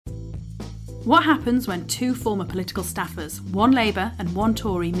What happens when two former political staffers, one Labour and one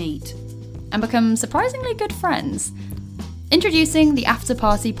Tory, meet? And become surprisingly good friends. Introducing the After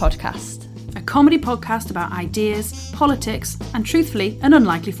Party podcast. A comedy podcast about ideas, politics, and truthfully, an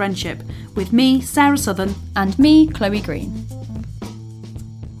unlikely friendship. With me, Sarah Southern. And me, Chloe Green.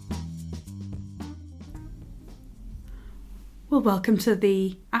 Well, welcome to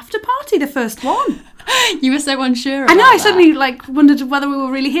the After Party, the first one. You were so unsure about I know, I that. suddenly wondered whether we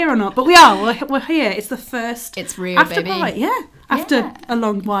were really here or not, but we are. We're here. It's the first It's real, After baby. Party, yeah. After Yeah. a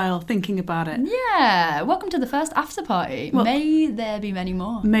long while thinking about it. Yeah, welcome to the first After Party. Well- May there be many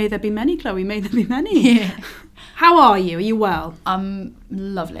more. May there be many, Chloe, may there be many. Yeah. How are you? Are you well? I'm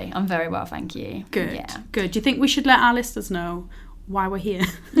lovely. I'm very well, thank you. Good, Yeah. good. Do you think we should let our listeners know why we're here?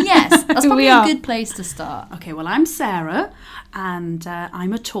 Yes, that's Who probably we a are. good place to start. Okay, well, I'm Sarah, and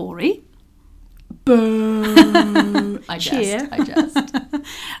I'm a Tory. Boo! I Cheer. jest.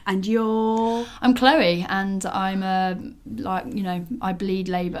 And you're... I'm Chloe, and I'm I bleed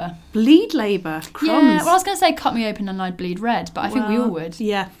Labour. Bleed Labour. Crumbs. Yeah, well, I was going to say cut me open and I'd bleed red, but I think we all would.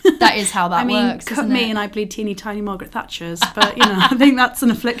 Yeah. That is how that I mean, works, cut isn't me it? and I bleed teeny tiny Margaret Thatcher's, but, I think that's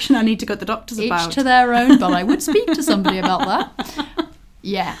an affliction I need to go to the doctors Each about. to their own, but I would speak to somebody about that.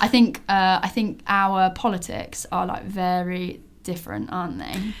 Yeah, I think our politics are very different, aren't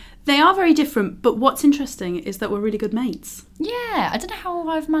they? They are very different, but what's interesting is that we're really good mates. Yeah, I don't know how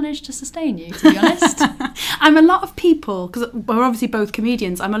I've managed to sustain you, to be honest. I'm a lot of people, because we're obviously both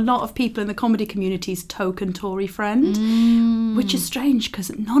comedians, I'm a lot of people in the comedy community's token Tory friend, which is strange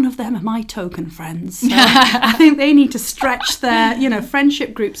because none of them are my token friends. So I think they need to stretch their,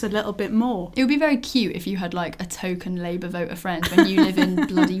 friendship groups a little bit more. It would be very cute if you had a token Labour voter friend when you live in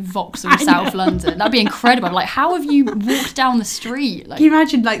bloody Vauxhall, I South know. London. That'd be incredible. How have you walked down the street? Can you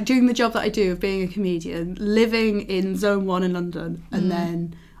imagine doing the job that I do of being a comedian, living in Zone 1 in London, and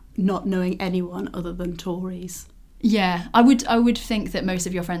then not knowing anyone other than Tories? Yeah, I would think that most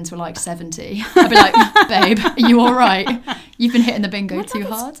of your friends were 70. I'd be like, babe, are you all right? You've been hitting the bingo Well, too it's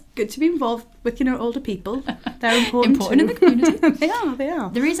hard. Good to be involved with, older people. They're important Important in too. the community. They are.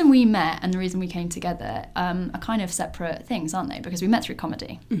 The reason we met and the reason we came together are kind of separate things, aren't they? Because we met through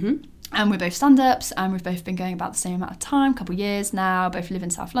comedy. Mm-hmm. And we're both stand-ups, and we've both been going about the same amount of time, a couple of years now, both live in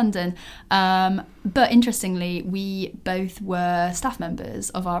South London. But interestingly, we both were staff members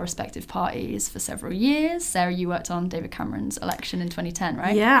of our respective parties for several years. Sarah, you worked on David Cameron's election in 2010,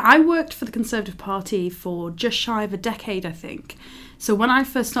 right? Yeah, I worked for the Conservative Party for just shy of a decade, I think. So when I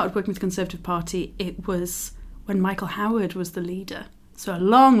first started working with the Conservative Party, it was when Michael Howard was the leader. So a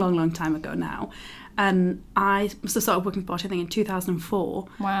long, long, long time ago now. And I must have started working for the party, I think, in 2004.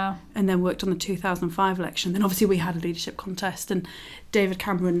 Wow. And then worked on the 2005 election. Then obviously we had a leadership contest and David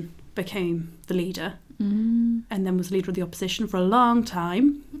Cameron became the leader and then was leader of the opposition for a long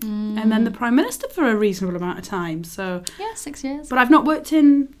time and then the Prime Minister for a reasonable amount of time. So, Yeah, 6 years. but I've not worked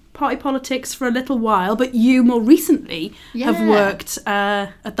in party politics for a little while, but you more recently have Yeah. worked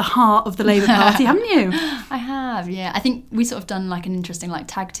at the heart of the Labour Party, haven't you? I have, yeah. I think we sort of done an interesting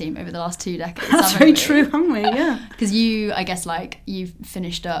tag team over the last 2 decades. That's very true, haven't we? Yeah. Because you, I guess, you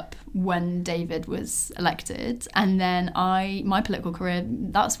finished up when David was elected, and then my political career,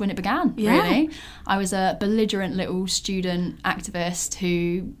 that's when it began, Yeah. really. I was a belligerent little student activist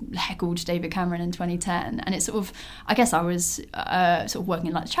who heckled David Cameron in 2010, and it's I guess I was sort of working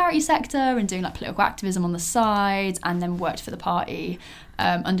in the charity sector and doing political activism on the side, and then worked for the party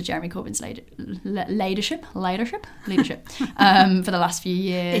under Jeremy Corbyn's leadership for the last few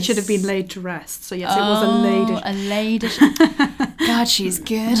years. It should have been laid to rest. So yes, it was a lady. A leadership. God, she's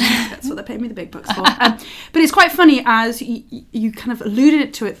good. That's what they pay me the big bucks for. But it's quite funny, as you kind of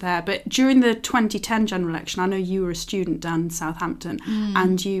alluded to it there, but during the 2010 general election, I know you were a student down in Southampton,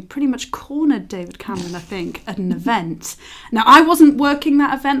 and you pretty much cornered David Cameron, I think, at an event. Now, I wasn't working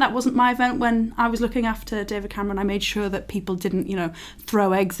that event. That wasn't my event. When I was looking after David Cameron, I made sure that people didn't,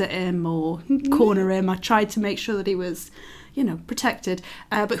 throw eggs at him or corner him. I tried to make sure that he was protected.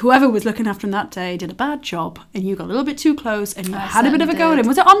 But whoever was looking after him that day did a bad job, and you got a little bit too close and you I had a bit of a certainly go at did. him.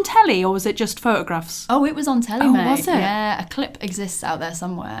 Was it on telly or was it just photographs? Oh, it was on telly, Oh, mate. was it? Yeah, a clip exists out there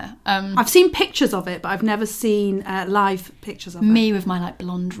somewhere. I've seen pictures of it, but I've never seen live pictures of it. Me with my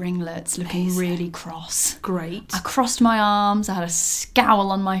blonde ringlets, looking Amazing. really cross. Great. I crossed my arms, I had a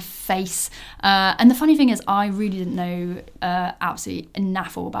scowl on my face. And the funny thing is, I really didn't know absolutely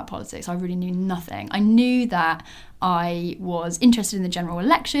naffle about politics. I really knew nothing. I knew that I was interested in the general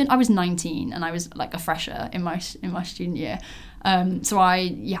election. I was 19 and I was like a fresher in my student year. So I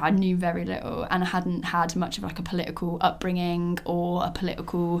knew very little, and I hadn't had much of like a political upbringing or a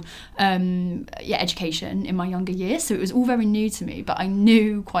political education in my younger years. So it was all very new to me, but I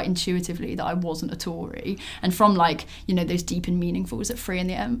knew quite intuitively that I wasn't a Tory. And from like, you know, those deep and meaningfuls at 3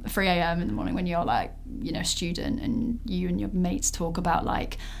 a.m. in the morning when you're like, you know, a student and you and your mates talk about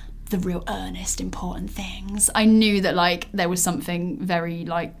like the real earnest, important things, I knew that like there was something very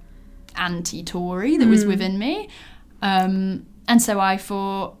like anti-Tory that was within me. And so I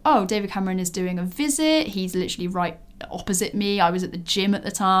thought, oh, David Cameron is doing a visit. He's literally right opposite me. I was at the gym at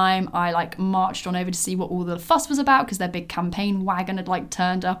the time. I like marched on over to see what all the fuss was about because their big campaign wagon had like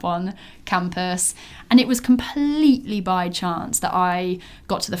turned up on campus. And it was completely by chance that I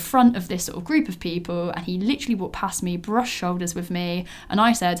got to the front of this sort of group of people, and he literally walked past me, brushed shoulders with me, and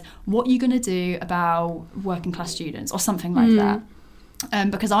I said, what are you going to do about working class students, or something like that?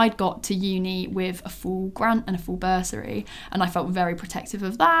 Because I'd got to uni with a full grant and a full bursary, and I felt very protective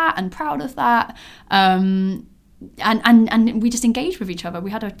of that and proud of that. And we just engaged with each other.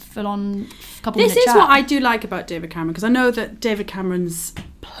 We had a full-on couple-minute chat. This is what I do like about David Cameron, because I know that David Cameron's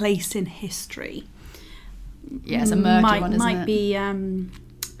place in history, it's a murky one, isn't it?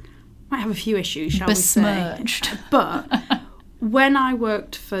 Might have a few issues, shall we say? Besmirched. But when I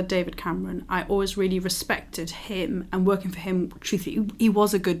worked for David Cameron, I always really respected him, and working for him, truthfully, he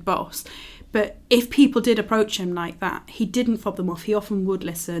was a good boss. But if people did approach him like that, he didn't fob them off. He often would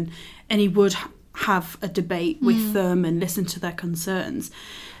listen, and he would have a debate with them and listen to their concerns.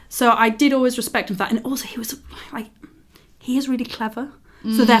 So I did always respect him for that. And also he is really clever.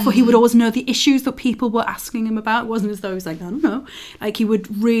 So therefore he would always know the issues that people were asking him about. It wasn't as though he was like, I don't know. Like, he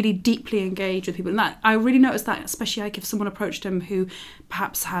would really deeply engage with people. And that, I really noticed that, especially like if someone approached him who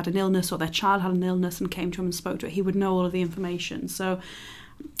perhaps had an illness, or their child had an illness and came to him and spoke to it, he would know all of the information. So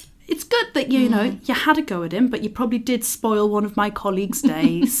it's good that, you know, you had a go at him, but you probably did spoil one of my colleagues'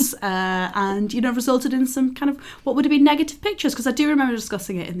 days and, you know, resulted in some kind of what would have been negative pictures, because I do remember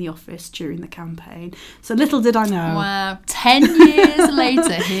discussing it in the office during the campaign. So little did I know. Wow, 10 years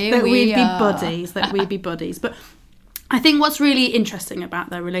later, here that we are. That we'd be buddies. But I think what's really interesting about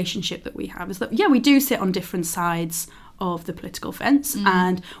their relationship that we have is that, yeah, we do sit on different sides of the political fence,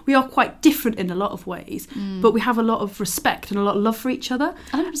 and we are quite different in a lot of ways, but we have a lot of respect and a lot of love for each other.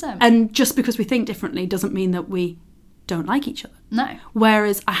 100%. And just because we think differently doesn't mean that we don't like each other. No.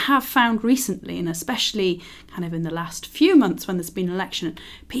 Whereas I have found recently, and especially kind of in the last few months when there's been an election,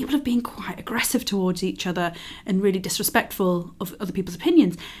 people have been quite aggressive towards each other and really disrespectful of other people's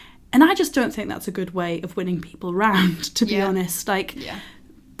opinions. And I just don't think that's a good way of winning people round, to be honest. Like,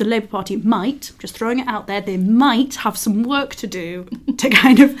 the Labour Party might, just throwing it out there, they might have some work to do to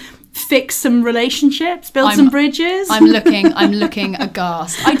kind of fix some relationships, build some bridges. I'm looking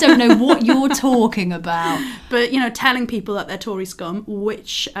aghast. I don't know what you're talking about. But, you know, telling people that they're Tory scum,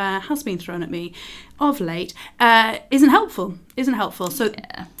 which has been thrown at me of late, isn't helpful. So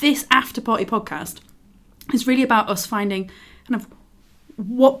this After Party podcast is really about us finding kind of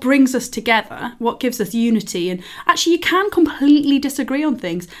what brings us together, what gives us unity. And actually, you can completely disagree on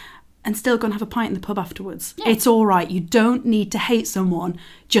things and still go and have a pint in the pub afterwards. Yeah. It's all right. You don't need to hate someone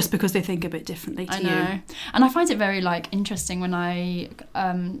just because they think a bit differently to you. I know. And I find it very interesting when I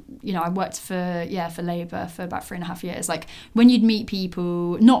worked for Labour for about 3.5 years. Like, when you'd meet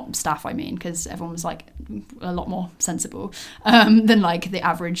people, not staff, I mean, because everyone was like a lot more sensible than like the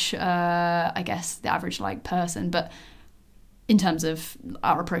average, like person. But in terms of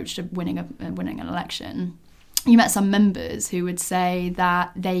our approach to winning an election, you met some members who would say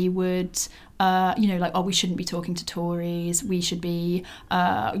that they would, we shouldn't be talking to Tories. We should be,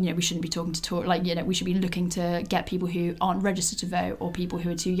 we shouldn't be talking to Tories. We should be looking to get people who aren't registered to vote, or people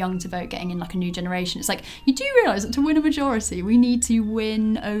who are too young to vote, getting in like a new generation. It's like, you do realise that to win a majority, we need to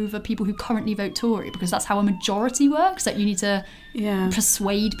win over people who currently vote Tory, because that's how a majority works. That you need to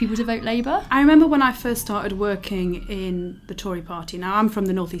persuade people to vote Labour. I remember when I first started working in the Tory party. Now, I'm from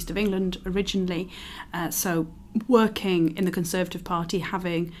the northeast of England originally, so working in the Conservative Party,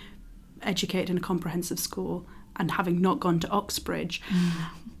 having educated in a comprehensive school and having not gone to Oxbridge,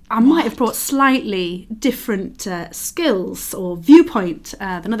 I might have brought slightly different skills or viewpoint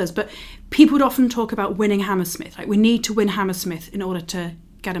than others, but people would often talk about winning Hammersmith. Like, we need to win Hammersmith in order to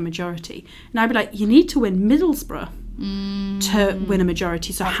get a majority. And I'd be like, you need to win Middlesbrough to win a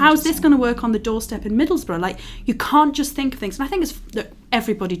majority. So how's this going to work on the doorstep in Middlesbrough? Like, you can't just think of things. And I think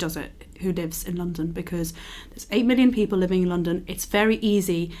everybody does it who lives in London, because there's 8 million people living in London. It's very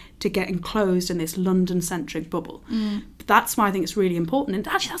easy to get enclosed in this London-centric bubble. that's why I think it's really important. And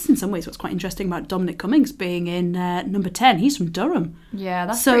actually, that's in some ways what's quite interesting about Dominic Cummings being in number 10. He's from Durham. Yeah,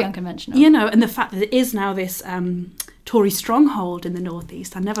 that's pretty unconventional. You know, and the fact that there is now this Tory stronghold in the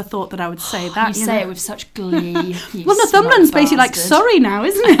northeast. I never thought that I would say that. You say it with such glee. Well, Northumberland's basically like Surrey now,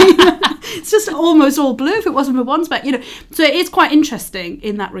 isn't it? It's just almost all blue if it wasn't for one spec. You know, so it is quite interesting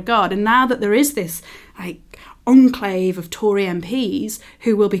in that regard. And now that there is this like enclave of Tory MPs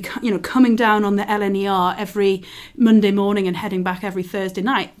who will be, you know, coming down on the LNER every Monday morning and heading back every Thursday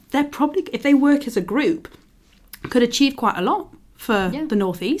night, they're probably, if they work as a group, could achieve quite a lot for the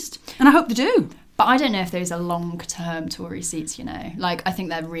northeast. And I hope they do. But I don't know if those are long-term Tory seats, you know. Like, I think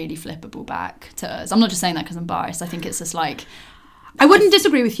they're really flippable back to us. I'm not just saying that because I'm biased. I think it's just like... I wouldn't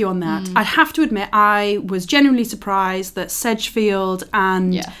disagree with you on that. I'd have to admit, I was genuinely surprised that Sedgefield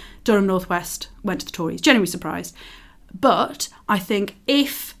and Durham North West went to the Tories. Genuinely surprised. But I think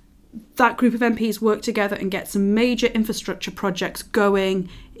if that group of MPs work together and get some major infrastructure projects going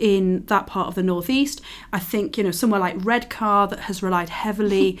in that part of the northeast, I think, you know, somewhere like Redcar that has relied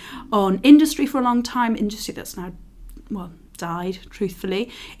heavily on industry for a long time, industry that's now, well, died,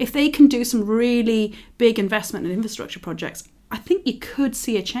 truthfully. If they can do some really big investment in infrastructure projects, I think you could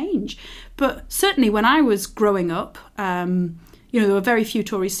see a change. But certainly when I was growing up, you know, there were very few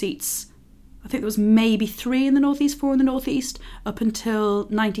Tory seats. I think there was maybe 3 in the northeast, 4 in the northeast, up until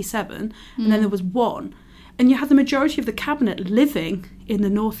 97, and then there was 1. And you had the majority of the cabinet living in the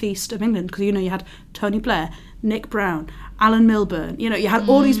northeast of England, because, you know, you had Tony Blair, Nick Brown, Alan Milburn, you know, you had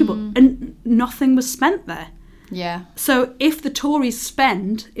all these people, and nothing was spent there. Yeah. So if the Tories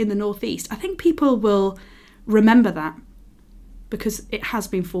spend in the northeast, I think people will remember that, because it has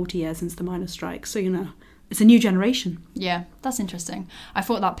been 40 years since the miners' strike, so, you know, it's a new generation. Yeah, that's interesting. I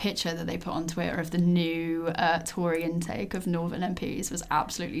thought that picture that they put on Twitter of the new Tory intake of Northern MPs was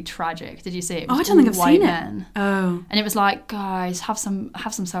absolutely tragic. Did you see it? It was I don't think I've seen men. it. Oh. And it was like, guys, have some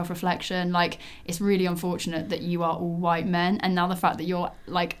self-reflection. Like, it's really unfortunate that you are all white men, and now the fact that you're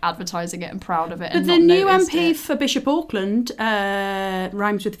like advertising it and proud of it. But the new MP for Bishop Auckland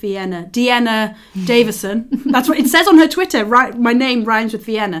rhymes with Vienna. Deanna Davison. That's what it says on her Twitter. Right, my name rhymes with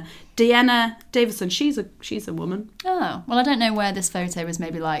Vienna. Deanna Davison. She's a woman. Oh, well, I don't know where this photo was.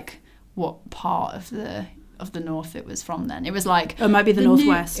 Maybe like what part of the north it was from. Then it was like, oh, it might be the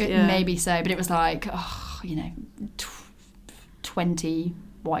northwest. Maybe so, but it was like, oh, you know, 20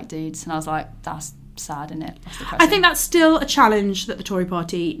 white dudes, and I was like, that's sad, isn't it? That's depressing. I think that's still a challenge that the Tory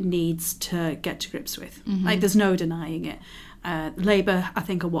party needs to get to grips with. Like, there's no denying it. Labour, I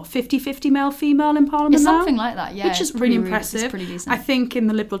think, are 50-50 male-female in Parliament it's now? Something like that, yeah. Which is pretty impressive. It's pretty decent. I think in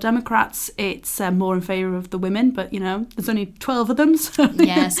the Liberal Democrats, it's more in favour of the women, but, you know, there's only 12 of them. So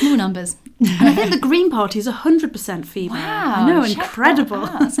yeah, small numbers. And I think the Green Party is 100% female. Wow. I know, incredible.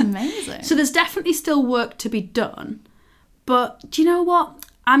 That's amazing. So there's definitely still work to be done. But do you know what?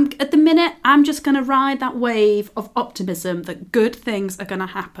 At the minute, I'm just going to ride that wave of optimism that good things are going to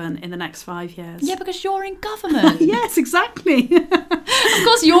happen in the next 5 years. Yeah, because you're in government. Yes, exactly. Of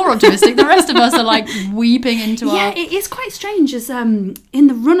course you're optimistic. The rest of us are like weeping into our... Yeah, it is quite strange. As in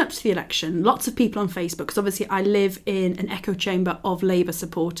the run-up to the election, lots of people on Facebook, because obviously I live in an echo chamber of Labour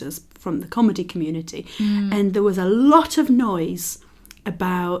supporters from the comedy community, and there was a lot of noise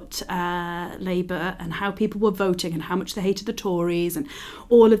about Labour and how people were voting and how much they hated the Tories and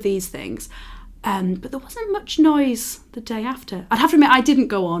all of these things. But there wasn't much noise the day after. I'd have to admit, I didn't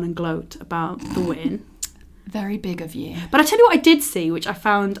go on and gloat about the win. Very big of you. But I tell you what I did see, which I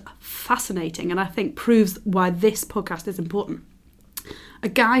found fascinating and I think proves why this podcast is important. A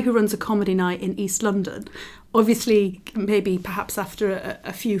guy who runs a comedy night in East London, obviously maybe perhaps after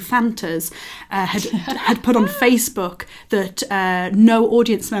a few Fantas, had put on Facebook that no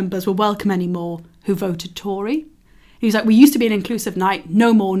audience members were welcome anymore who voted Tory. He was like, we used to be an inclusive night,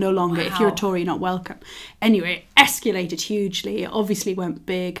 no more, no longer. Wow. If you're a Tory, you're not welcome. Anyway, it escalated hugely. It obviously went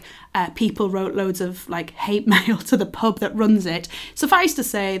big. People wrote loads of like hate mail to the pub that runs it. Suffice to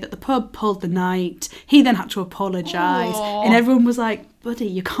say that the pub pulled the night. He then had to apologise. And everyone was like, buddy,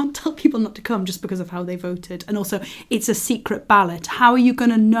 you can't tell people not to come just because of how they voted. And also, it's a secret ballot. How are you going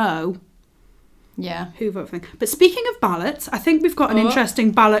to know who voted for them? But speaking of ballots, I think we've got an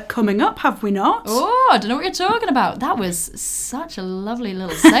interesting ballot coming up, have we not? Oh, I don't know what you're talking about. That was such a lovely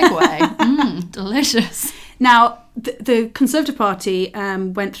little segue. Delicious. Now, the Conservative Party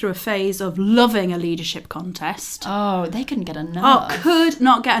went through a phase of loving a leadership contest. Oh, they couldn't get enough. Oh, could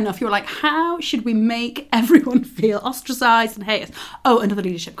not get enough. You were like, how should we make everyone feel ostracised and hate us? Oh, another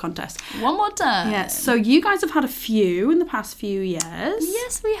leadership contest. One more time. Yeah, so you guys have had a few in the past few years.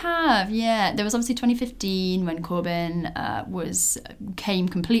 Yes, we have. Yeah, there was obviously 2015 when Corbyn came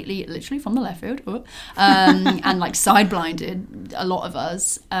completely, literally from the left field, and like side-blinded a lot of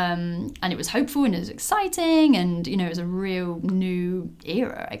us. And it was hopeful and it was exciting, and it was a real new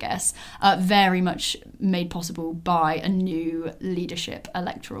era, I guess. Very much made possible by a new leadership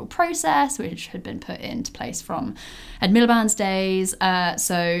electoral process, which had been put into place from Ed Miliband's days.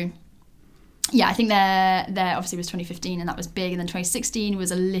 So yeah, I think there obviously was 2015 and that was big, and then 2016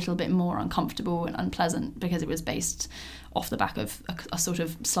 was a little bit more uncomfortable and unpleasant because it was based off the back of a sort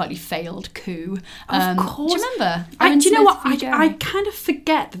of slightly failed coup. Of course. Do you remember? Do you know what? I kind of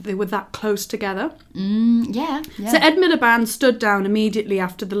forget that they were that close together. Yeah. So Ed Miliband stood down immediately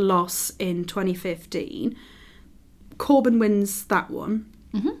after the loss in 2015. Corbyn wins that one.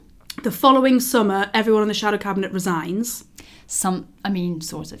 Mm-hmm. The following summer, everyone in the shadow cabinet resigns.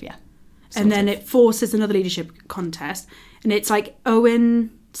 Sort of, yeah. And then it forces another leadership contest. And it's like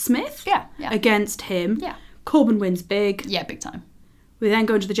Owen Smith against him. Yeah. Corbyn wins big. Yeah, big time. We then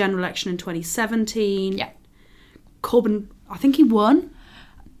go into the general election in 2017. Yeah. Corbyn, I think he won.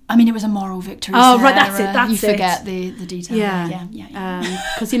 I mean, it was a moral victory. Oh, Sarah. Right, that's it. You forget the detail. Yeah.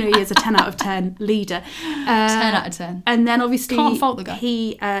 Because, he is a 10 out of 10 leader. 10 out of 10. And then, obviously, can't fault the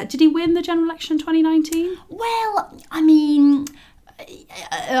guy. Did he win the general election in 2019? Well, I mean,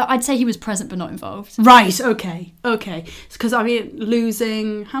 I'd say he was present but not involved. Right, okay. Because,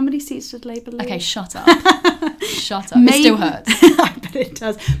 losing... How many seats did Labour lose? Okay, shut up. Shut up. It still hurts. I bet it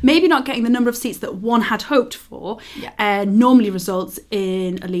does. Maybe not getting the number of seats that one had hoped for normally results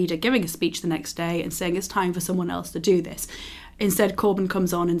in a leader giving a speech the next day and saying it's time for someone else to do this. Instead, Corbyn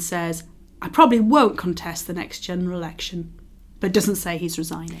comes on and says, I probably won't contest the next general election, but doesn't say he's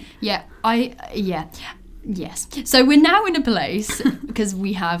resigning. Yes. So we're now in a place, because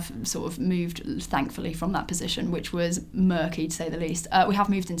we have sort of moved, thankfully, from that position, which was murky, to say the least. We have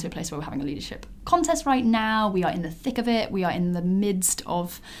moved into a place where we're having a leadership contest right now. We are in the thick of it. We are in the midst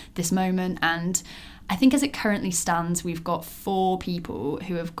of this moment. And I think as it currently stands, we've got 4 people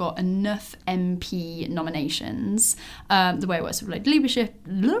who have got enough MP nominations. The way it works with leadership,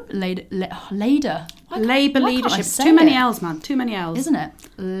 Labour leadership. Too many L's, man. Too many L's. Isn't it?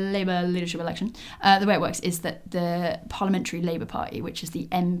 Labour leadership election. The way it works is that the Parliamentary Labour Party, which is the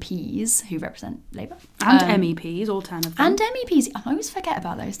MPs who represent Labour. And MEPs, all 10 of them. And MEPs. I always forget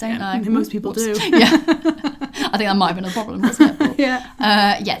about those, don't I? Most people do. Yeah. I think that might have been a problem, wasn't it?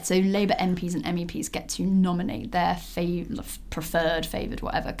 Yeah. So Labour MPs and MEPs get to nominate their favoured,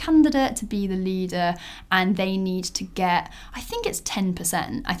 whatever, candidate to be the leader, and they need to get, I think it's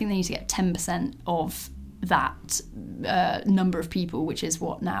 10%. I think they need to get 10% of that number of people, which is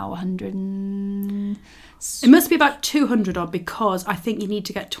what now, 100 and... It must be about 200 odd, because I think you need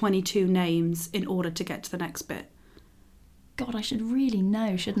to get 22 names in order to get to the next bit. God, I should really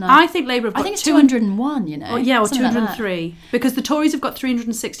know, shouldn't I? I think Labour have got... I think it's 201, or 203. Like, because the Tories have got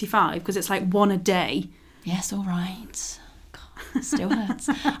 365, because it's like one a day. Yes, all right. God, still hurts.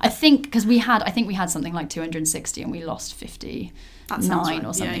 I think we had something like 260 and we lost 59 right.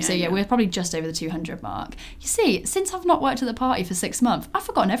 Or something. We're probably just over the 200 mark. You see, since I've not worked at the party for 6 months, I've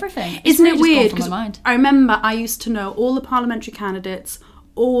forgotten everything. Isn't it weird? From my mind. I remember I used to know all the parliamentary candidates,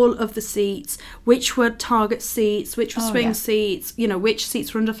 all of the seats, which were target seats, which were swing seats, which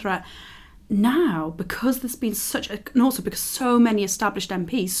seats were under threat. Now, because there's been and also because so many established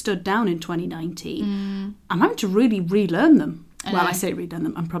MPs stood down in 2019, I'm having to really relearn them. I say relearn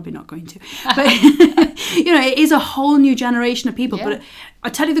them, I'm probably not going to. But, it is a whole new generation of people. Yeah. But I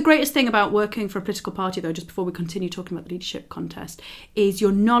tell you, the greatest thing about working for a political party, though, just before we continue talking about the leadership contest, is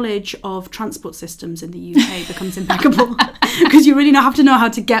your knowledge of transport systems in the UK becomes impeccable. Because you really have to know how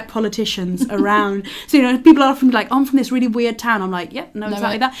to get politicians around. So, people are often like, I'm from this really weird town. I'm like,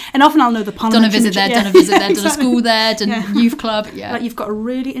 exactly that. And often I'll know the parliament. Done a visit there, done a school there, done youth club. Yeah. Like, you've got a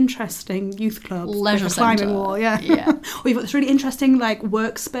really interesting youth club. Leisure like a climbing wall, yeah. Or you've got this really interesting,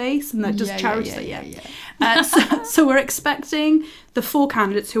 workspace and that does charity. So we're expecting the 4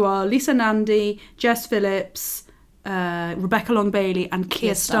 candidates, who are Lisa Nandy, Jess Phillips, Rebecca Long-Bailey and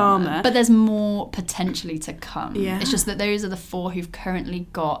Keir Starmer. But there's more potentially to come. Yeah. It's just that those are the 4 who've currently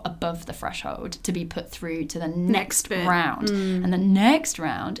got above the threshold to be put through to the next round. And the next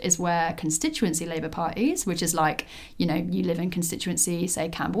round is where constituency Labour parties, which is you live in constituency, say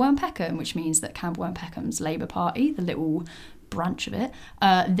Camberwell and Peckham, which means that Camberwell and Peckham's Labour Party, the little branch of it,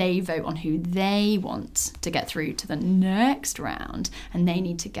 they vote on who they want to get through to the next round, and they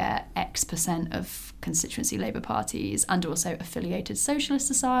need to get X% of constituency Labour parties and also affiliated socialist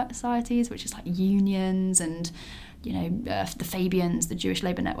societies, which is like unions and the Fabians, the Jewish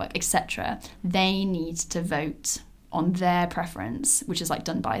Labour Network, etc. They need to vote on their preference, which is like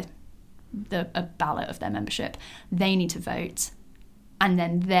done by a ballot of their membership. They need to vote, and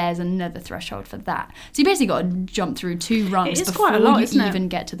then there's another threshold for that. So you basically got to jump through 2 rungs before you even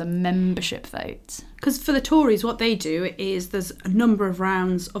get to the membership vote. Because for the Tories, what they do is there's a number of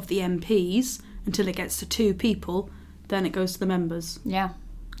rounds of the MPs until it gets to 2 people, then it goes to the members. Yeah.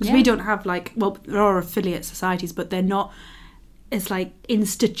 Because we don't have there are affiliate societies, but they're not as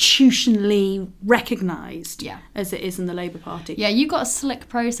institutionally recognised as it is in the Labour Party. Yeah, you've got a slick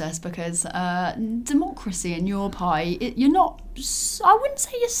process because democracy in your party, you're not, I wouldn't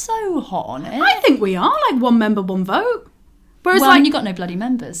say you're so hot on it. I think we are, 1 member, 1 vote. Whereas and you've got no bloody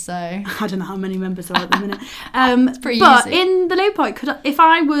members, so... I don't know how many members there are at the minute. It's pretty easy. But in the Labour Party, if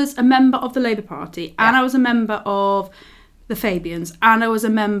I was a member of the Labour Party and I was a member of the Fabians and I was a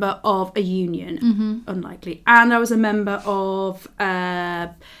member of a union, unlikely, and I was a member of, I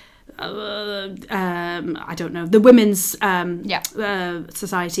don't know, the Women's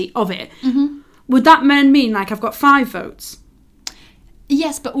Society of it, would that then mean I've got 5 votes?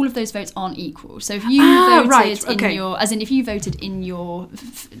 Yes, but all of those votes aren't equal. So if you voted in your,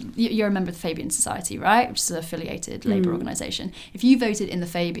 you're a member of the Fabian Society, right? Which is an affiliated Labour organisation. If you voted in the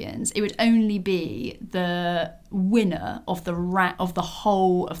Fabians, it would only be the winner of the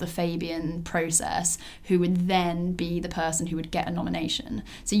whole of the Fabian process who would then be the person who would get a nomination.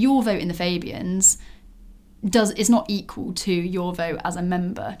 So your vote in the Fabians is not equal to your vote as a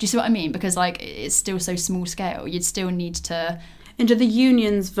member. Do you see what I mean? Because it's still so small scale. You'd still need to... And do the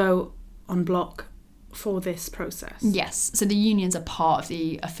unions vote en bloc for this process? Yes. So the unions are part of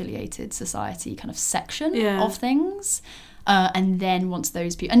the affiliated society kind of section of things. And then once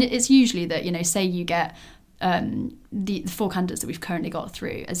those people... And it's usually that, say you get the 4 candidates that we've currently got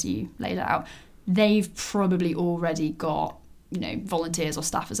through, as you laid out, they've probably already got, volunteers or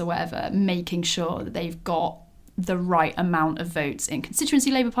staffers or whatever, making sure that they've got the right amount of votes in constituency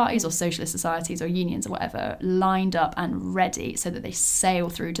Labour parties or socialist societies or unions or whatever lined up and ready so that they sail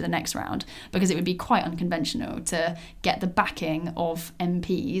through to the next round, because it would be quite unconventional to get the backing of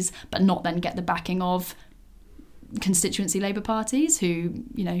MPs but not then get the backing of constituency Labour parties who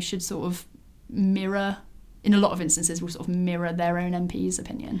should sort of mirror, in a lot of instances, will sort of mirror their own MP's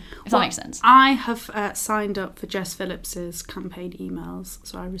opinion, if that makes sense. I have signed up for Jess Phillips's campaign emails,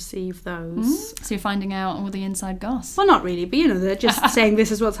 so I receive those. So you're finding out all the inside goss? Well, not really, but they're just saying this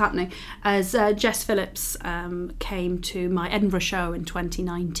is what's happening. As Jess Phillips came to my Edinburgh show in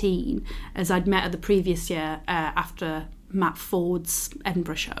 2019, as I'd met her the previous year after Matt Ford's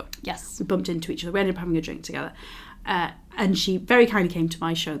Edinburgh show. Yes. We bumped into each other. We ended up having a drink together. And she very kindly came to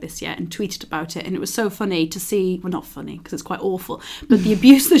my show this year and tweeted about it, and it was so funny to see, well, not funny because it's quite awful, but the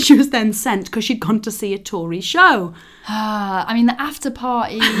abuse that she was then sent because she'd gone to see a Tory show. I mean, the after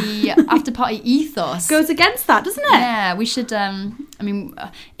party ethos goes against that, doesn't it? Yeah, we should,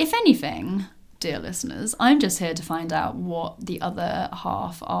 if anything, dear listeners, I'm just here to find out what the other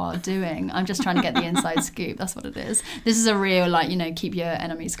half are doing. I'm just trying to get the inside scoop. That's what it is. This is a real, keep your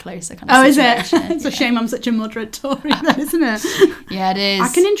enemies closer kind of situation. Is it? It's a shame I'm such a moderate Tory, though, isn't it? Yeah, it is.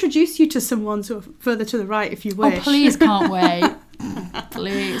 I can introduce you to someone sort of further to the right if you wish. Oh, please, can't wait.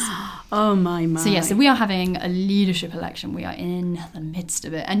 Please. Oh, my. So we are having a leadership election. We are in the midst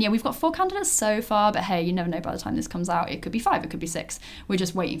of it. And we've got 4 candidates so far, but hey, you never know by the time this comes out. It could be 5, it could be 6. We're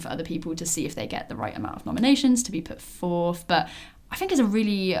just waiting for other people to see if they get the right amount of nominations to be put forth. But I think it's a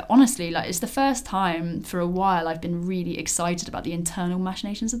really, honestly, it's the first time for a while I've been really excited about the internal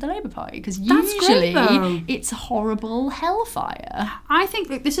machinations of the Labour Party, because usually it's horrible hellfire. I think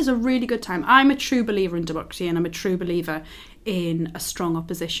that this is a really good time. I'm a true believer in democracy, and I'm a true believer in a strong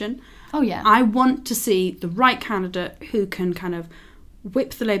opposition. Oh, yeah. I want to see the right candidate who can kind of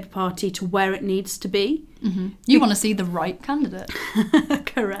whip the Labour Party to where it needs to be. Mm-hmm. You want to see the right candidate.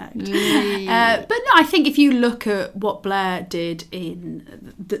 Correct. But no, I think if you look at what Blair did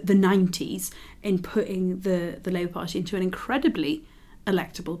in the 90s in putting the Labour Party into an incredibly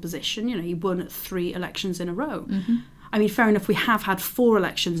electable position, he won 3 elections in a row. Mm-hmm. I mean, fair enough, we have had 4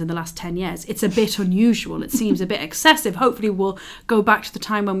 elections in the last 10 years. It's a bit unusual. It seems a bit excessive. Hopefully we'll go back to the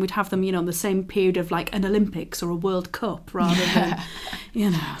time when we'd have them, on the same period of an Olympics or a World Cup rather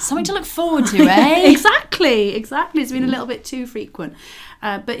than, something to look forward to, eh? Exactly. It's been a little bit too frequent.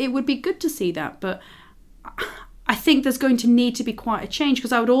 But it would be good to see that. But I think there's going to need to be quite a change,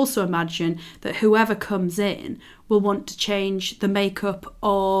 because I would also imagine that whoever comes in will want to change the makeup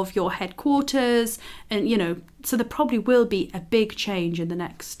of your headquarters, and so there probably will be a big change in the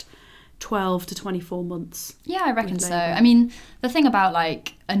next 12 to 24 months. Yeah, I reckon so. I mean, the thing about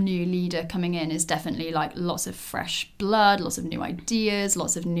like a new leader coming in is definitely like lots of fresh blood, lots of new ideas,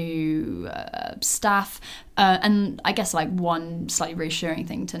 lots of new staff. And I guess like one slightly reassuring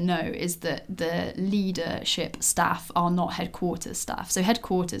thing to know is that the leadership staff are not headquarters staff. So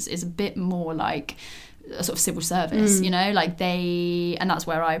headquarters is a bit more like a sort of civil service, like and that's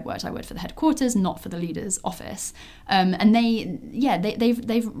where I worked for the headquarters, not for the leader's office, and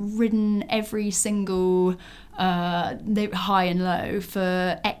they've ridden every single high and low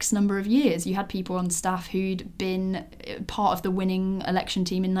for X number of years. You had people on staff who'd been part of the winning election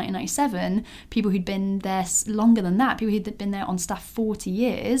team in 1997, people who'd been there longer than that, people who'd been there on staff 40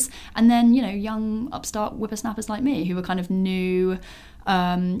 years, and then young upstart whippersnappers like me who were kind of new,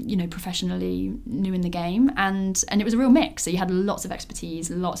 professionally new in the game, and it was a real mix. So you had lots of expertise,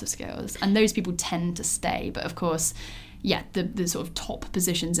 lots of skills, and those people tend to stay. But of course, the sort of top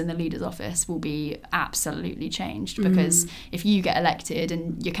positions in the leader's office will be absolutely changed, because if you get elected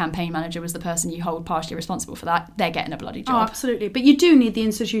and your campaign manager was the person you hold partially responsible for that, they're getting a bloody job. Oh, absolutely. But you do need the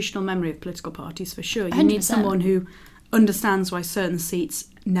institutional memory of political parties for sure. You 100%. Need someone who understands why certain seats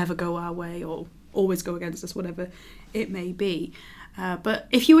never go our way or always go against us, whatever it may be. But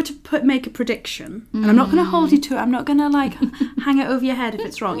if you were to make a prediction, and I'm not going to hold you to it, I'm not going to hang it over your head if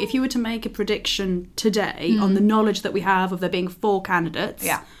it's wrong. If you were to make a prediction today on the knowledge that we have of there being 4 candidates,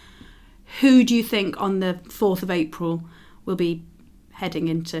 who do you think on the 4th of April will be heading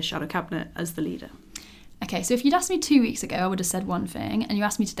into Shadow Cabinet as the leader? Okay, so if you'd asked me 2 weeks ago, I would have said one thing, and you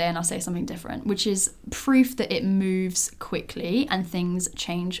asked me today and I'll say something different, which is proof that it moves quickly and things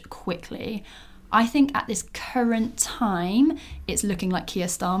change quickly. I think at this current time, it's looking like Keir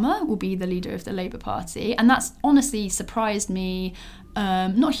Starmer will be the leader of the Labour Party. And that's honestly surprised me,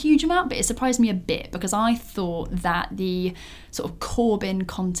 not a huge amount, but it surprised me a bit, because I thought that the sort of Corbyn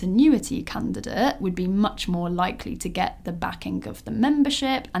continuity candidate would be much more likely to get the backing of the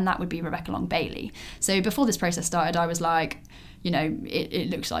membership, and that would be Rebecca Long-Bailey. So before this process started, I was like, it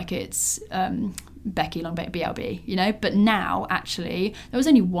looks like it's Becky Long-Bailey, BLB, but now actually there was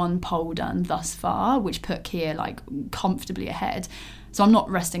only one poll done thus far which put Keir comfortably ahead, so I'm not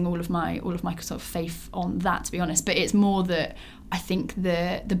resting all of my sort of faith on that, to be honest, but it's more that I think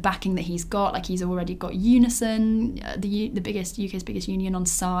the backing that he's got, he's already got Unison, UK's biggest union, on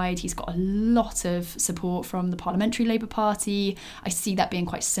side. He's got a lot of support from the Parliamentary Labour Party. I see that being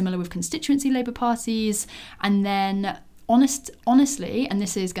quite similar with constituency Labour parties, and then honestly, and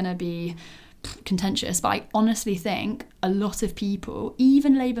this is going to be contentious, but I honestly think a lot of people,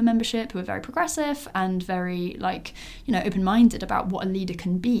 even Labour membership, who are very progressive and very open-minded about what a leader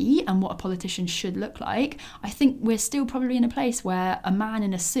can be and what a politician should look like, I think we're still probably in a place where a man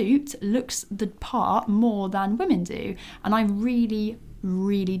in a suit looks the part more than women do, and I really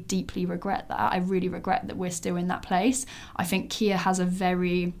deeply regret that. I really regret that we're still in that place. I think Keir has a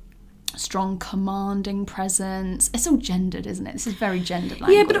very strong commanding presence. It's all gendered, isn't it? This is very gendered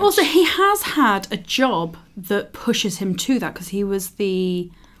language. Yeah, but also he has had a job that pushes him to that, because he was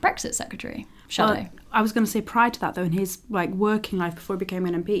the Brexit secretary, Shadow. Well, I was going to say prior to that, though, in his working life before he became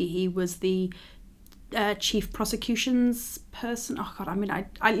an MP, he was the chief prosecutions person. Oh God, I mean,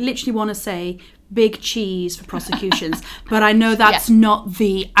 I literally want to say big cheese for prosecutions, but I know that's not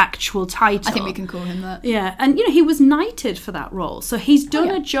the actual title. I think we can call him that. Yeah, and he was knighted for that role, so he's done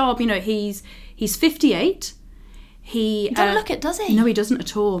a job. He's 58. He doesn't look it, does he? No, he doesn't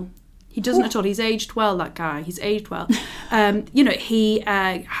at all. He doesn't at all. He's aged well, that guy. He's aged well. He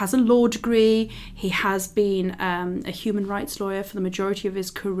has a law degree. He has been a human rights lawyer for the majority of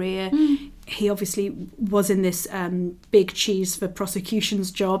his career. He obviously was in this big cheese for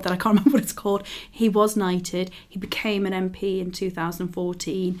prosecutions job that I can't remember what it's called. He was knighted. He became an MP in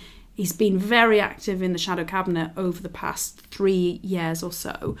 2014. He's been very active in the Shadow Cabinet over the past 3 years or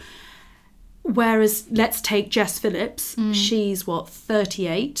so. Whereas, let's take Jess Phillips. She's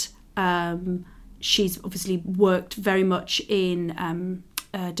 38. She's obviously worked very much in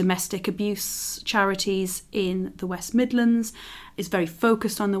domestic abuse charities in the West Midlands, is very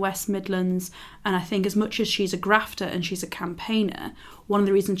focused on the West Midlands, and I think as much as she's a grafter and she's a campaigner, one of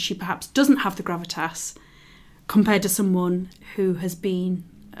the reasons she perhaps doesn't have the gravitas compared to someone who has been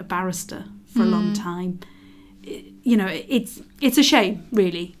a barrister for a long time, it's a shame,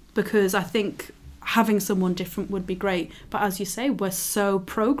 really, because I think having someone different would be great. But as you say, we're so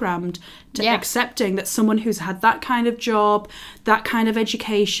programmed to accepting that someone who's had that kind of job, that kind of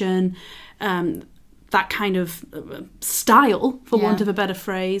education, that kind of style, for want of a better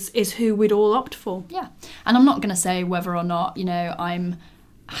phrase, is who we'd all opt for. Yeah. And I'm not going to say whether or not, I'm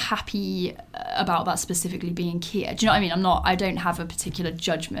happy about that specifically being Keir. Do you know what I mean? I don't have a particular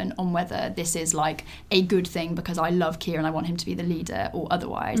judgment on whether this is like a good thing because I love Keir and I want him to be the leader or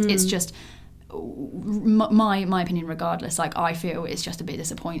otherwise. It's just my opinion regardless. Like, I feel it's just a bit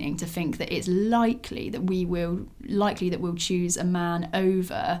disappointing to think that it's likely that we'll choose a man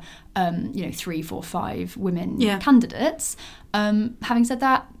over 3, 4, 5 women candidates. Having said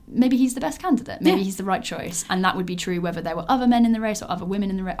that, maybe he's the best candidate. Maybe he's the right choice, and that would be true whether there were other men in the race or other women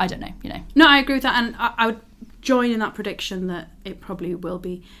in the race. I don't know. No, I agree with that, and I would join in that prediction that it probably will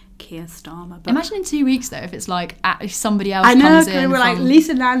be Keir Starmer. But imagine in 2 weeks though, if it's like somebody else. I know, comes in. We're like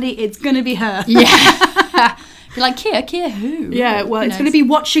Lisa Nandy. It's going to be her. Yeah. Be like, Keir who? Yeah. Well, it's going to be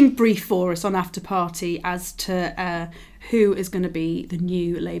watching brief for us on After Party as to who is going to be the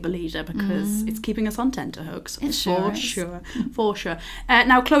new Labour leader, because it's keeping us on tenterhooks. For sure.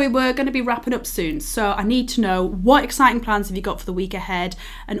 Now, Chloe, we're going to be wrapping up soon, so I need to know, what exciting plans have you got for the week ahead,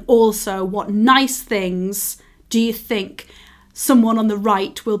 and also what nice things do you think someone on the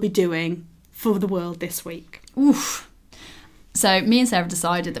right will be doing for the world this week? Oof. So me and Sarah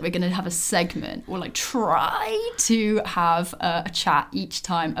decided that we're going to have a segment, or like try to have a chat each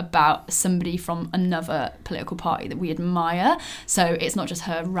time about somebody from another political party that we admire. So it's not just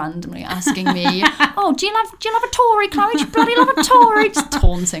her randomly asking me, "Oh, do you love a Tory, Chloe? Do you bloody love a Tory?" Just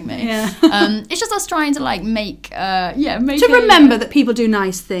taunting me. Yeah. It's just us trying to like remember that people do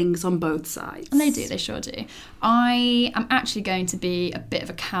nice things on both sides. And they sure do. I am actually going to be a bit of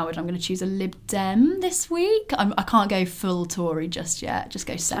a coward. I'm going to choose a Lib Dem this week. I can't go full Tory just yet. Just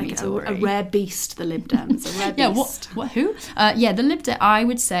go semi-Tory. Like a rare beast, the Lib Dems. A rare beast. Who? The Lib Dem. I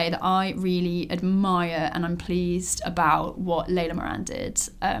would say that I really admire, and I'm pleased about what Layla Moran did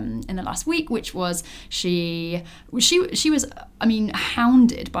in the last week, which was she was,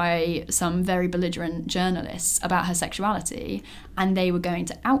 hounded by some very belligerent journalists about her sexuality, and they were going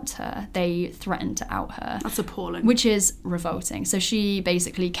to out her. They threatened to out her. That's appalling. Which is revolting. So she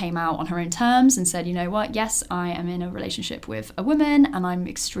basically came out on her own terms and said, you know what, yes, I am in a relationship with a woman and I'm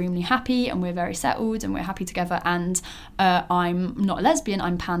extremely happy and we're very settled and we're happy together, and I'm not a lesbian,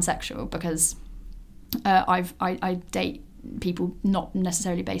 I'm pansexual, because I date people not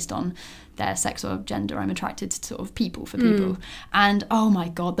necessarily based on their sex or gender. I'm attracted to sort of people for people. And oh my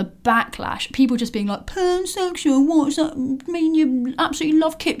god, the backlash, people just being like, pansexual, what's that mean, you absolutely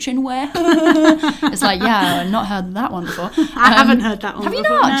love kitchenware? It's like, yeah, I've not heard that one before. I haven't heard that one have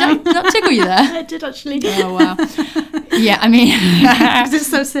before. Have you not? Did that tickle you there? I did actually. Oh wow. Yeah, I mean, because it's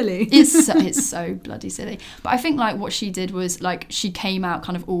so silly. It's so bloody silly. But I think like what she did was like, she came out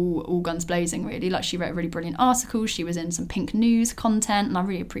kind of all guns blazing, really. Like, she wrote really brilliant articles. She was in some Pink News content, and I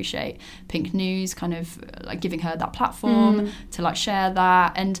really appreciate Pink News kind of like giving her that platform to like share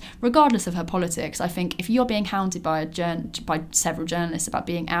that. And regardless of her politics, I think if you're being hounded by several journalists about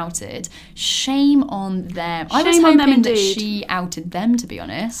being outed, shame on them. I was hoping that she outed them, to be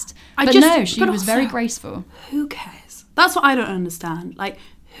honest. She was very graceful. Who cares? That's what I don't understand. Like,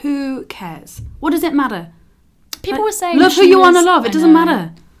 who cares? What does it matter? People were saying, love who you want to love. It doesn't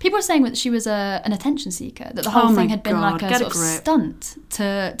matter. People were saying that she was an attention seeker, that the whole thing had been like a sort of stunt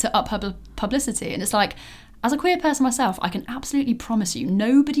to up her publicity. And it's like, as a queer person myself, I can absolutely promise you,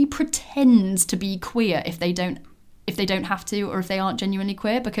 nobody pretends to be queer if they don't have to, or if they aren't genuinely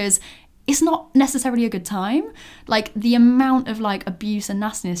queer, because it's not necessarily a good time. Like, the amount of like abuse and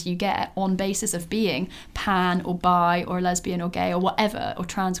nastiness you get on basis of being pan or bi or lesbian or gay or whatever, or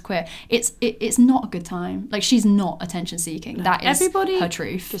trans or queer, it's not a good time. Like, she's not attention seeking. No, that is everybody her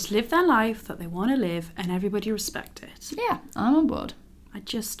truth. Just live their life that they want to live, and everybody respect it. Yeah, I'm on board. I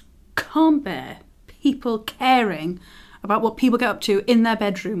just can't bear people caring about what people get up to in their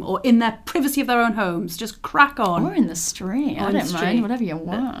bedroom or in their privacy of their own homes. Just crack on. Or in the street. I don't mind, whatever you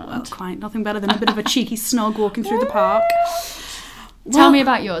want. Well, quite nothing better than a bit of a cheeky snog walking through the park. Tell me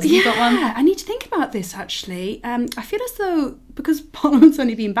about yours. Have you got one? I need to think about this, actually. I feel as though, because Parliament's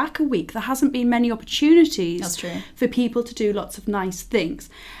only been back a week, there hasn't been many opportunities for people to do lots of nice things.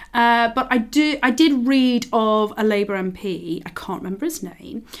 But I did read of a Labour MP, I can't remember his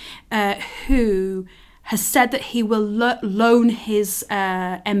name, who has said that he will loan his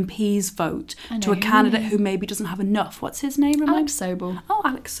MP's vote to a candidate who maybe doesn't have enough. What's his name? Alex Sobel. Oh,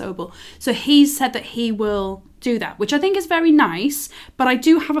 Alex Sobel. So he's said that he will do that, which I think is very nice, but I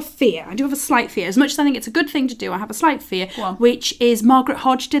do have a fear. I do have a slight fear. As much as I think it's a good thing to do, I have a slight fear, which is Margaret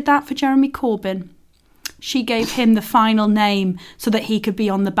Hodge did that for Jeremy Corbyn. she gave him the final name so that he could be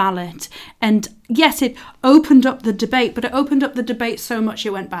on the ballot. And yes, it opened up the debate, but it opened up the debate so much it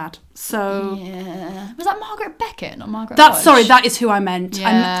went bad. So Yeah. Was that Margaret Beckett, not Margaret that's Hodge? sorry, that is who I meant.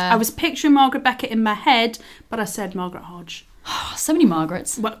 Yeah. I was picturing Margaret Beckett in my head, but I said Margaret Hodge. So many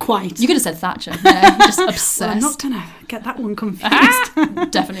Margarets. Well, quite. You could have said Thatcher. Yeah, you're just obsessed. Well, I'm not gonna get that one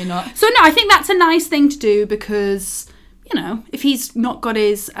confused. Definitely not. So no, I think that's a nice thing to do because, you know, if he's not got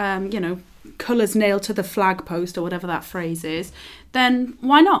his, colours nailed to the flag post or whatever that phrase is, then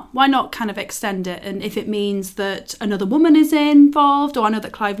why not? Why not kind of extend it? And if it means that another woman is involved, or I know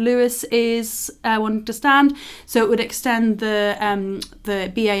that Clive Lewis is wanting to stand, so it would extend the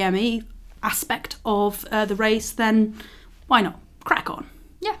BAME aspect of the race, then why not? Crack on.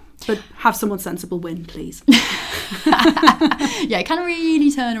 Yeah. But have someone sensible win, please. Yeah, it can really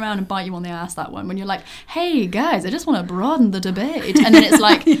turn around and bite you on the ass, that one, when you're like, hey guys, I just want to broaden the debate. And then it's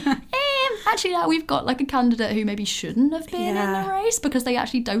like, actually now we've got like a candidate who maybe shouldn't have been in the race because they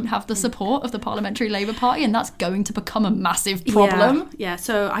actually don't have the support of the Parliamentary Labour Party, and that's going to become a massive problem. Yeah,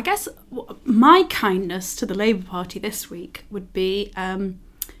 so I guess my kindness to the Labour Party this week would be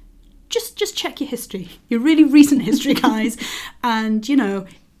just check your history, your really recent history, guys. And, you know,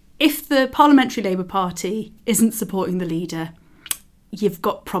 if the Parliamentary Labour Party isn't supporting the leader, you've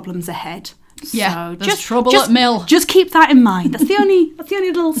got problems ahead. Yeah, so there's trouble at mill. Just keep that in mind. That's the only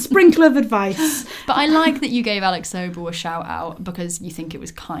little sprinkle of advice. But I like that you gave Alex Sobel a shout out because you think it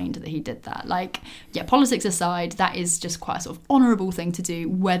was kind that he did that. Like, yeah, politics aside, that is just quite a sort of honourable thing to do,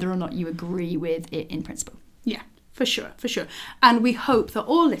 whether or not you agree with it in principle. Yeah, for sure. And we hope that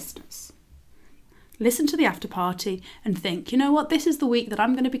all listeners listen to the after party and think, you know what, this is the week that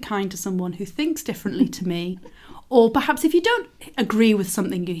I'm going to be kind to someone who thinks differently to me. Or perhaps if you don't agree with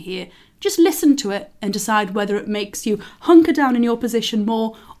something you hear, just listen to it and decide whether it makes you hunker down in your position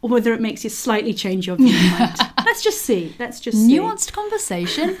more or whether it makes you slightly change your viewpoint. Let's just see. Nuanced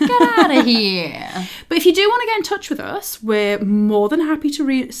conversation. Get out of here. But if you do want to get in touch with us, we're more than happy to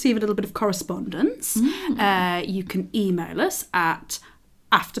receive a little bit of correspondence. You can email us at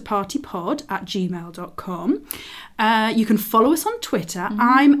afterpartypod@gmail.com. You can follow us on Twitter.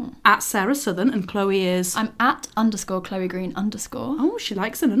 I'm at Sarah Southern and Chloe is... I'm at _Chloe Green _. Oh, she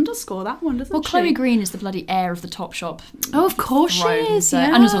likes an underscore, that one, doesn't she? Well, Chloe Green is the bloody heir of the Topshop. Oh, of course she is, so,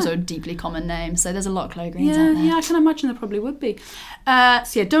 yeah. And it's also a deeply common name, so there's a lot of Chloe Greens out there. Yeah, I can imagine there probably would be. So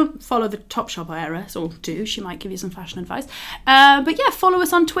yeah, don't follow the Topshop heiress, or do. She might give you some fashion advice. But yeah, follow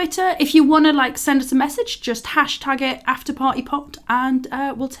us on Twitter. If you want to like send us a message, just hashtag it afterpartypod and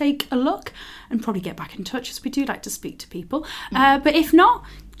we'll take a look and probably get back in touch, as we do like to speak to people. But if not,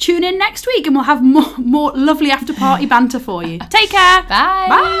 tune in next week and we'll have more lovely after party banter for you. Take care. Bye.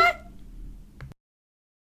 Bye.